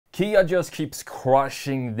Kia just keeps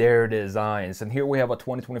crushing their designs, and here we have a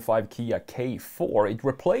 2025 Kia K4. It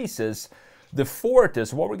replaces the Forte.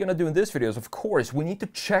 So what we're going to do in this video is, of course, we need to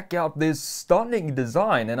check out this stunning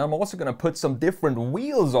design, and I'm also going to put some different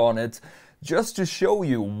wheels on it just to show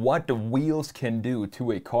you what the wheels can do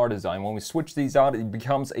to a car design. When we switch these out, it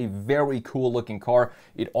becomes a very cool looking car.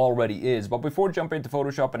 It already is. But before we jump into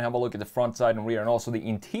Photoshop and have a look at the front, side, and rear, and also the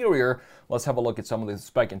interior, let's have a look at some of the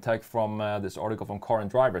spec and tech from this article from Car and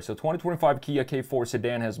Driver. So 2025 Kia K4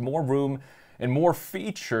 sedan has more room and more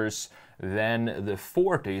features than the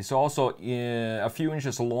Forte. It's also a few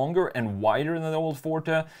inches longer and wider than the old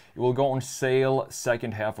Forte. It will go on sale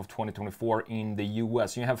second half of 2024 in the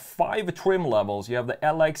US. You have 5 trim levels. You have the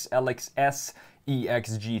LX, LXS,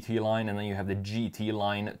 EX GT line, and then you have the GT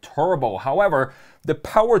line Turbo. However, the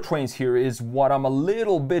powertrains here is what I'm a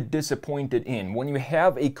little bit disappointed in. When you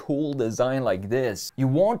have a cool design like this, you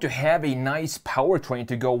want to have a nice powertrain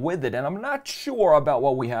to go with it, and I'm not sure about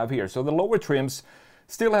what we have here. So the lower trims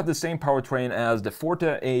still have the same powertrain as the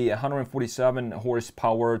Forte, a 147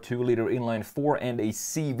 horsepower 2-liter inline-4 and a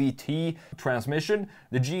CVT transmission.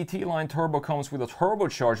 The GT line Turbo comes with a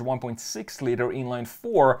turbocharged 1.6-liter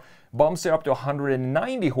inline-4, bumps it up to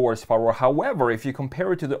 190 horsepower. However, if you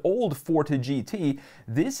compare it to the old Forte GT,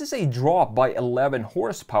 this is a drop by 11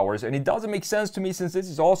 horsepower, and it doesn't make sense to me since this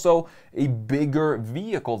is also a bigger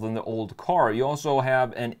vehicle than the old car. You also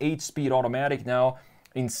have an 8-speed automatic now,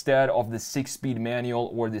 instead of the 6-speed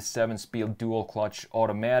manual or the 7-speed dual clutch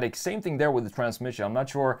automatic. Same thing there with the transmission. I'm not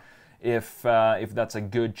sure if that's a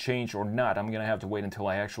good change or not. I'm gonna have to wait until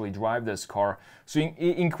I actually drive this car. So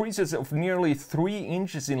it increases of nearly 3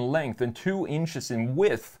 inches in length and 2 inches in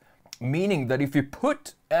width, meaning that if you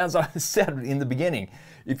put, as I said in the beginning,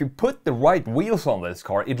 if you put the right wheels on this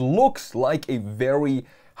car, it looks like a very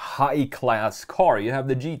high-class car. You have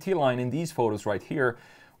the GT line in these photos right here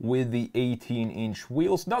with the 18-inch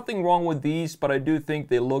wheels. Nothing wrong with these, but I do think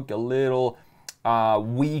they look a little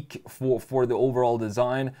weak for the overall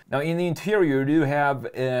design. Now in the interior, you do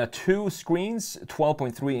have 2 screens,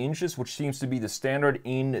 12.3 inches, which seems to be the standard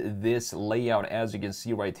in this layout, as you can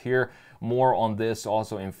see right here. More on this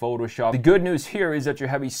also in Photoshop. The good news here is that you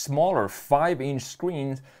have a smaller 5-inch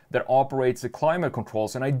screen that operates the climate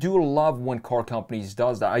controls, and I do love when car companies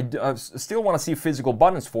does that. I still want to see physical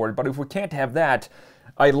buttons for it, but if we can't have that,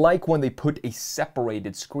 I like when they put a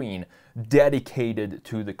separated screen dedicated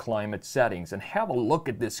to the climate settings. And have a look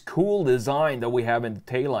at this cool design that we have in the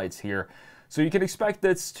taillights here. So you can expect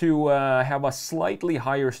this to have a slightly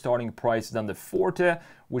higher starting price than the Forte,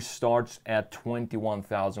 which starts at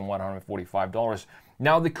 $21,145.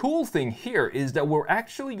 Now the cool thing here is that we're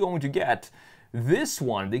actually going to get this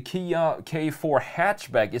one. The Kia K4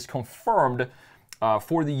 hatchback is confirmed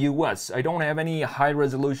for the US. I don't have any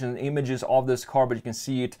high-resolution images of this car, but you can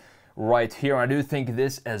see it right here. I do think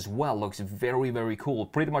this as well looks very, very cool.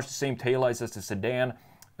 Pretty much the same taillights as the sedan,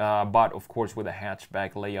 but of course with a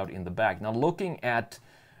hatchback layout in the back. Now looking at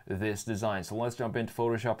this design, so let's jump into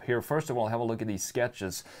Photoshop here. First of all, have a look at these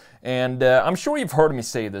sketches. And I'm sure you've heard me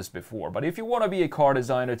say this before, but if you want to be a car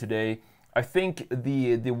designer today, I think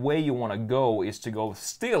the way you want to go is to go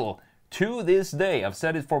still to this day. I've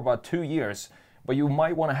said it for about 2 years. But you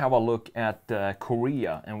might want to have a look at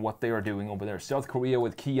Korea and what they are doing over there. South Korea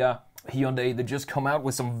with Kia, Hyundai, they just come out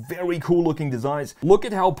with some very cool looking designs. Look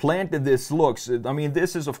at how planted this looks. I mean,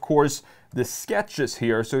 this is of course the sketches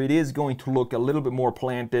here, so it is going to look a little bit more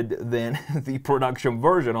planted than the production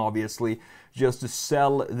version, obviously, just to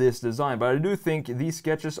sell this design. But I do think these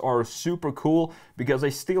sketches are super cool because I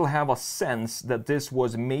still have a sense that this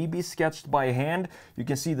was maybe sketched by hand. You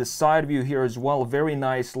can see the side view here as well, very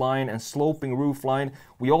nice line and sloping roof line.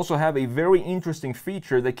 We also have a very interesting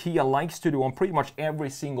feature that Kia likes to do on pretty much every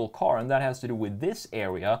single car, and that has to do with this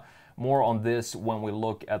area. More on this when we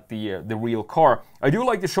look at the real car. I do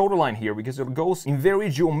like the shoulder line here because it goes in very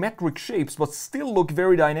geometric shapes but still look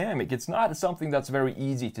very dynamic. It's not something that's very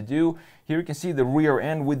easy to do. Here you can see the rear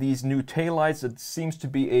end with these new taillights. It seems to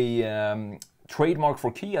be a trademark for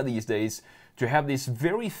Kia these days to have these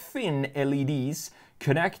very thin LEDs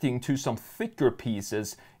connecting to some thicker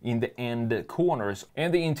pieces in the end corners.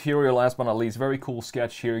 And the interior, last but not least, very cool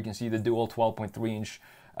sketch here. You can see the dual 12.3-inch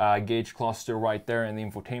gauge cluster right there in the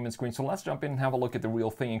infotainment screen. So let's jump in and have a look at the real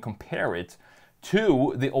thing and compare it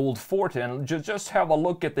to the old Forte and just have a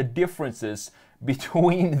look at the differences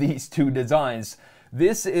between these two designs.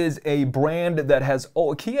 This is a brand that has,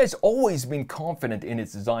 Kia has always been confident in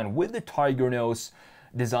its design with the Tiger Nose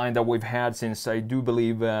design that we've had since, I do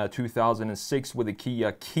believe, 2006 with the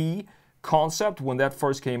Kia Key concept when that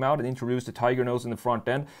first came out and introduced the tiger nose in the front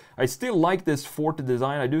end. I still like this Forte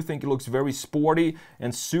design. I do think it looks very sporty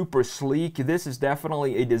and super sleek. This is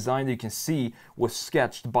definitely a design that you can see was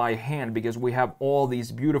sketched by hand, because we have all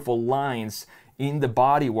these beautiful lines in the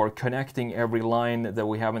bodywork connecting every line that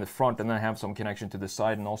we have in the front, and then have some connection to the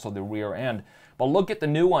side and also the rear end. But look at the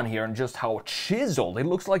new one here and just how chiseled. It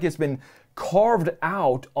looks like it's been carved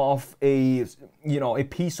out of a, a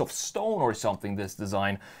piece of stone or something, this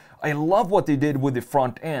design. I love what they did with the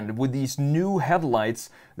front end, with these new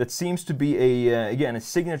headlights that seems to be again, a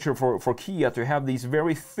signature for Kia, to have these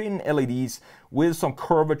very thin LEDs with some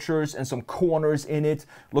curvatures and some corners in it,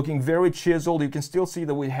 looking very chiseled. You can still see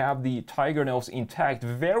that we have the tiger nose intact,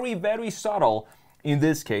 very, very subtle. In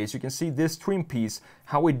this case, you can see this trim piece,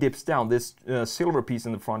 how it dips down, this silver piece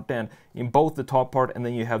in the front end, in both the top part, and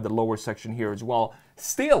then you have the lower section here as well.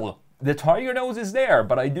 Still, the tiger nose is there,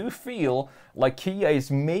 but I do feel like Kia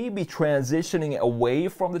is maybe transitioning away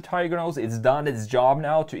from the tiger nose. It's done its job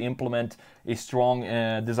now to implement a strong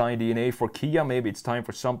design DNA for Kia. Maybe it's time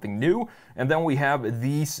for something new. And then we have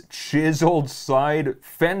these chiseled side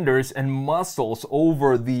fenders and muscles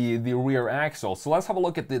over the rear axle. So let's have a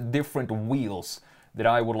look at the different wheels that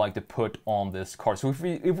I would like to put on this car. So if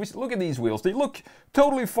we look at these wheels, they look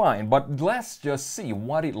totally fine, but let's just see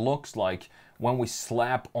what it looks like when we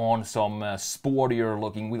slap on some sportier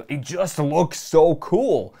looking wheel. It just looks so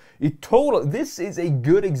cool. This is a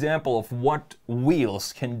good example of what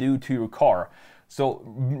wheels can do to your car. So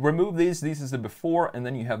remove these. This is the before, and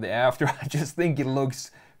then you have the after. I just think it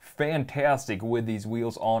looks fantastic with these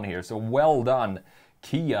wheels on here. So well done,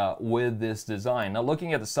 Kia, with this design. Now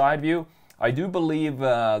looking at the side view, I do believe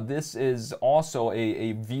this is also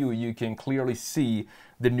a view you can clearly see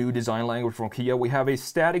the new design language from Kia. We have a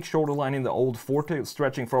static shoulder line in the old Forte,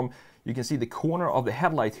 stretching from, you can see the corner of the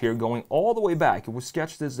headlight here going all the way back. If we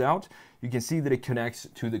sketch this out, you can see that it connects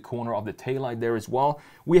to the corner of the taillight there as well.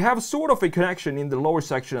 We have sort of a connection in the lower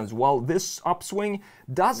section as well. This upswing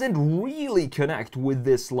doesn't really connect with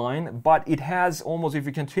this line, but it has almost, if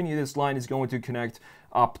you continue this line, it's going to connect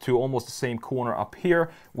up to almost the same corner up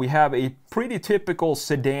here. We have a pretty typical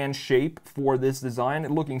sedan shape for this design,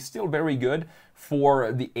 looking still very good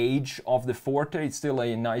for the age of the Forte. It's still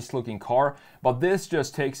a nice looking car, but this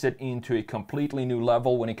just takes it into a completely new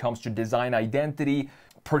level when it comes to design identity,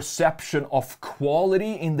 perception of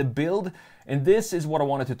quality in the build. And this is what I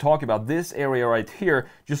wanted to talk about, this area right here.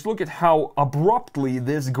 Just look at how abruptly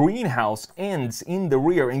this greenhouse ends in the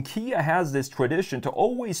rear. And Kia has this tradition to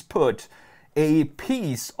always put a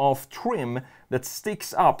piece of trim that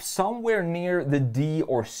sticks up somewhere near the D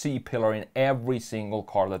or C pillar in every single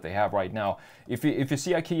car that they have right now. If you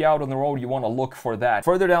see a Kia out on the road, you want to look for that.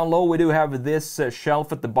 Further down low, we do have this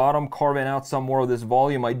shelf at the bottom, carving out some more of this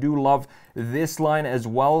volume. I do love this line as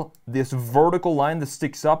well, this vertical line that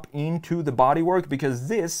sticks up into the bodywork, because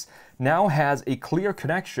this now has a clear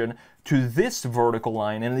connection to this vertical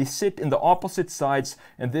line, and they sit in the opposite sides,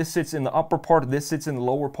 and this sits in the upper part, this sits in the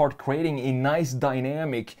lower part, creating a nice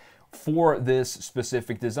dynamic for this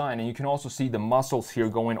specific design. And you can also see the muscles here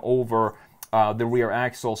going over the rear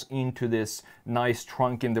axles into this nice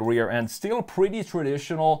trunk in the rear end. Still pretty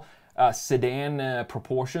traditional sedan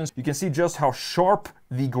proportions. You can see just how sharp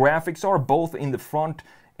the graphics are, both in the front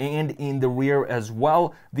and in the rear as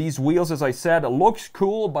well. These wheels, as I said, looks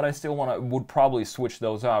cool, but I still would probably switch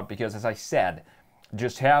those out, because as I said,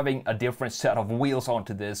 just having a different set of wheels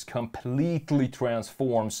onto this completely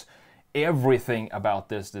transforms everything about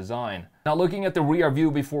this design. Now looking at the rear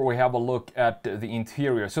view before we have a look at the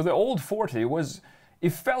interior. So the old Forte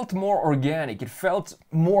it felt more organic, it felt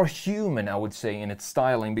more human, I would say, in its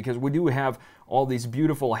styling, because we do have all these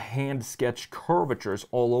beautiful hand-sketched curvatures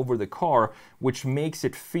all over the car, which makes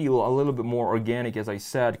it feel a little bit more organic, as I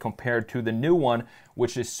said, compared to the new one,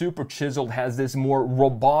 which is super chiseled, has this more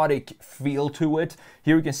robotic feel to it.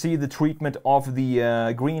 Here you can see the treatment of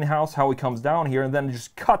the greenhouse, how it comes down here, and then it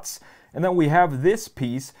just cuts. And then we have this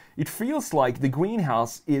piece. It feels like the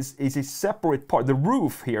greenhouse is a separate part. The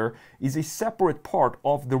roof here is a separate part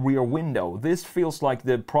of the rear window. This feels like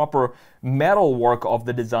the proper metal work of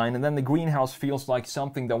the design, and then the greenhouse feels like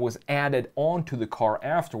something that was added onto the car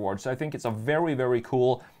afterwards. So I think it's a very, very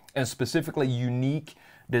cool and specifically unique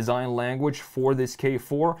design language for this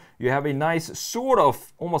K4. You have a nice sort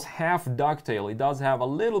of almost half ducktail. It does have a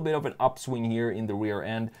little bit of an upswing here in the rear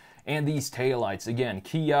end. And these taillights, again,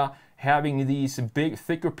 Kia having these big,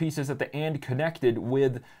 thicker pieces at the end connected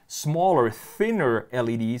with smaller, thinner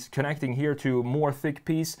LEDs, connecting here to a more thick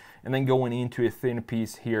piece and then going into a thin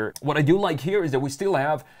piece here. What I do like here is that we still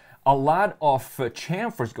have a lot of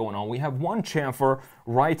chamfers going on. We have one chamfer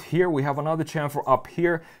right here, we have another chamfer up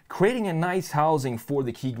here, creating a nice housing for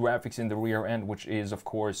the key graphics in the rear end, which is of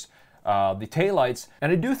course the taillights.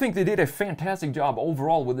 And I do think they did a fantastic job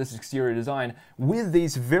overall with this exterior design, with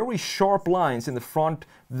these very sharp lines in the front,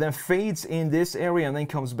 then fades in this area and then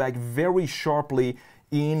comes back very sharply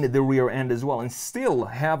in the rear end as well, and still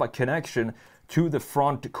have a connection to the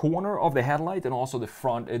front corner of the headlight and also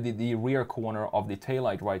the rear corner of the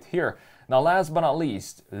taillight right here. Now last but not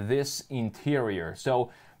least, this interior.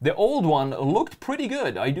 So the old one looked pretty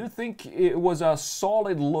good. I do think it was a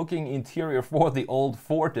solid looking interior for the old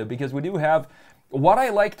Forte, because we do have what I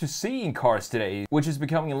like to see in cars today, which is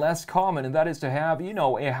becoming less common, and that is to have, you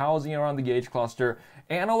know, a housing around the gauge cluster.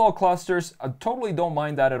 Analog clusters, I totally don't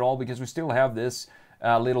mind that at all, because we still have this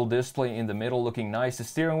little display in the middle looking nice. The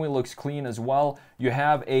steering wheel looks clean as well. You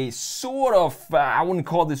have a sort of, I wouldn't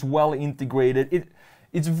call this well integrated.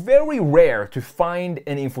 It's very rare to find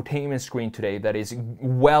an infotainment screen today that is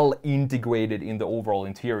well integrated in the overall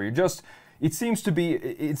interior. It seems to be,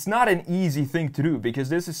 it's not an easy thing to do, because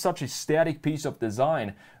this is such a static piece of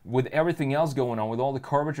design with everything else going on, with all the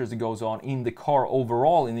curvatures that goes on in the car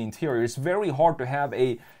overall in the interior. It's very hard to have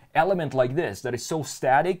a element like this that is so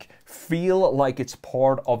static feel like it's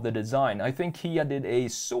part of the design. I think Kia did a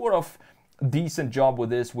sort of decent job with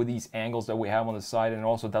this, with these angles that we have on the side, and it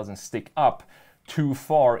also doesn't stick up too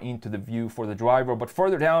far into the view for the driver. But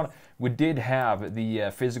further down, we did have the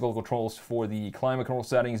physical controls for the climate control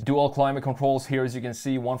settings. Dual climate controls here, as you can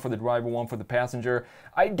see, one for the driver, one for the passenger.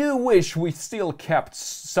 I do wish we still kept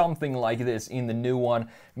something like this in the new one,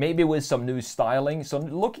 maybe with some new styling. So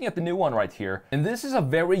looking at the new one right here, and this is a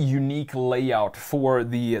very unique layout for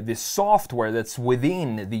the software that's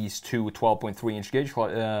within these two 12.3-inch gauge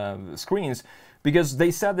screens, because they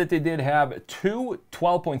said that they did have two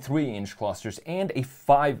 12.3-inch clusters and a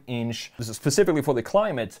 5-inch, this is specifically for the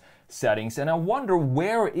climate settings. And I wonder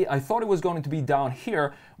where I thought it was going to be down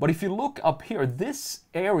here, but if you look up here, this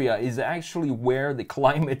area is actually where the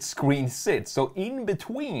climate screen sits. So in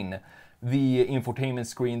between the infotainment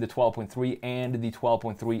screen, the 12.3 and the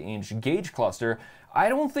 12.3-inch gauge cluster, I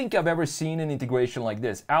don't think I've ever seen an integration like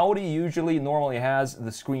this. Audi usually normally has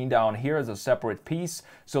the screen down here as a separate piece,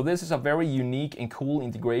 so this is a very unique and cool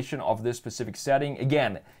integration of this specific setting.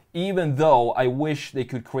 Again, even though I wish they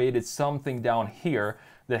could create something down here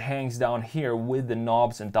that hangs down here with the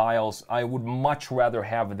knobs and dials, I would much rather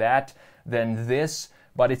have that than this.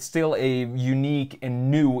 But it's still a unique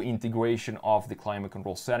and new integration of the climate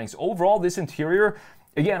control settings. Overall, this interior,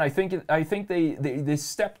 again, I think they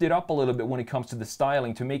stepped it up a little bit when it comes to the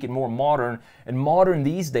styling to make it more modern. And modern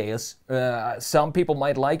these days, some people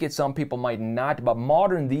might like it, some people might not, but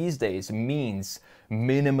modern these days means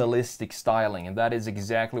minimalistic styling, and that is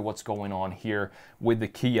exactly what's going on here with the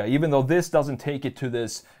Kia. Even though this doesn't take it to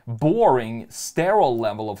this boring, sterile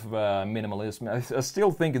level of minimalism, I still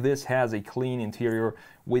think this has a clean interior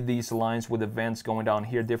with these lines, with the vents going down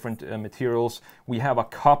here, different materials. We have a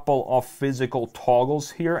couple of physical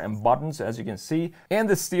toggles here and buttons, as you can see. And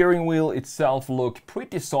the steering wheel itself looked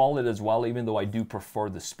pretty solid as well, even though I do prefer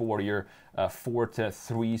the sportier Forte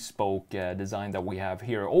 3-spoke design that we have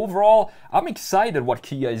here. Overall, I'm excited what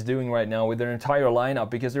Kia is doing right now with their entire lineup,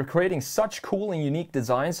 because they're creating such cool and unique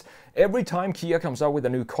designs. Every time Kia comes out with a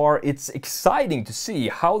new car, it's exciting to see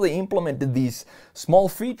how they implemented these small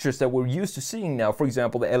features that we're used to seeing now. For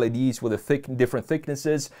example, the LEDs with the different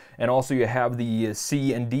thicknesses, and also you have the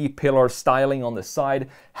C and D pillar styling on the side.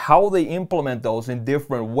 How they implement those in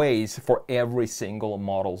different ways for every single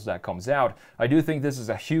models that comes out. I do think this is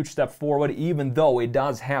a huge step forward, even though it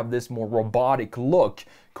does have this more robotic look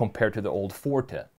compared to the old Forte.